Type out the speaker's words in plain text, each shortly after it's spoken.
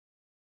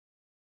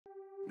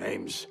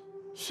Name's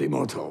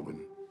Seymour Tobin.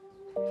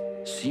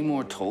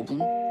 Seymour Tobin?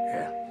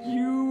 Yeah.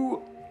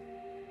 You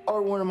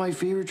are one of my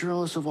favorite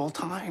journalists of all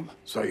time.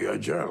 So you're a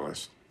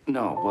journalist?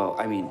 No, well,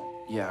 I mean,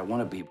 yeah, I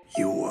want to be.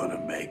 You want to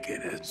make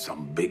it as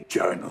some big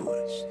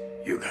journalist.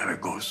 You gotta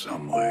go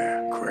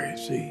somewhere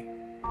crazy.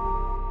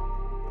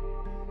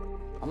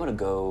 I'm gonna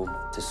go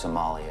to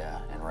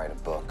Somalia and write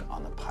a book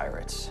on the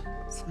pirates.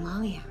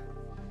 Somalia.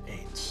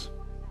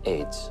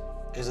 AIDS.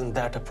 Isn't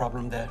that a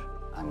problem there?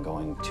 I'm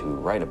going to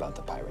write about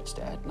the pirates,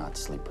 Dad, not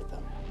sleep with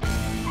them.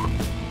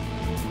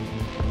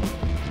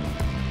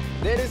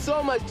 There is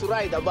so much to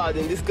write about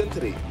in this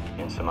country.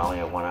 In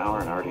Somalia 1 hour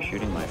and already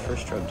shooting my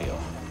first drug deal.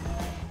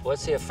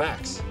 What's the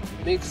effects?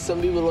 Makes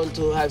some people want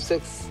to have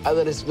sex,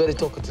 others very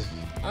talkative.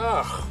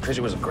 Oh,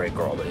 Chrissy was a great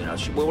girl, but you know,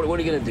 what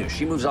are you gonna do?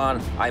 She moves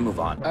on, I move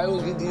on. I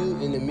was with you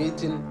in a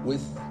meeting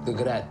with the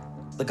grad.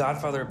 The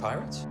godfather of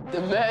pirates? The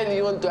man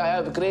you want to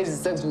have crazy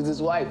sex with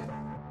his wife.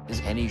 Is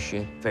any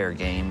shit fair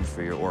game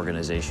for your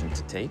organization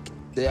to take?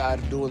 They are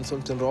doing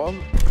something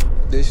wrong.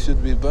 They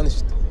should be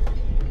punished.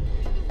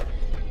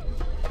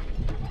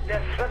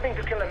 They're threatening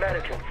to kill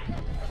Americans.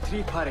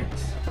 3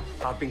 pirates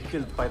have been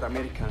killed by the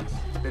Americans.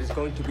 There is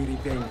going to be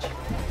revenge.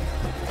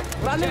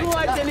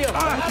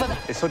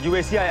 It's what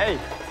CIA.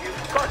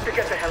 You've got to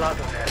get the hell out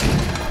of there.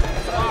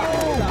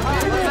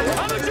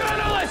 I'm a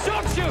journalist!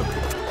 Don't shoot!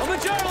 I'm a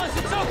journalist!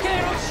 It's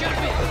okay! Don't shoot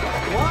me!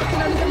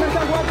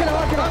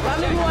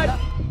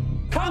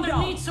 Calm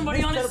down! Need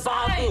somebody on his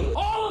side!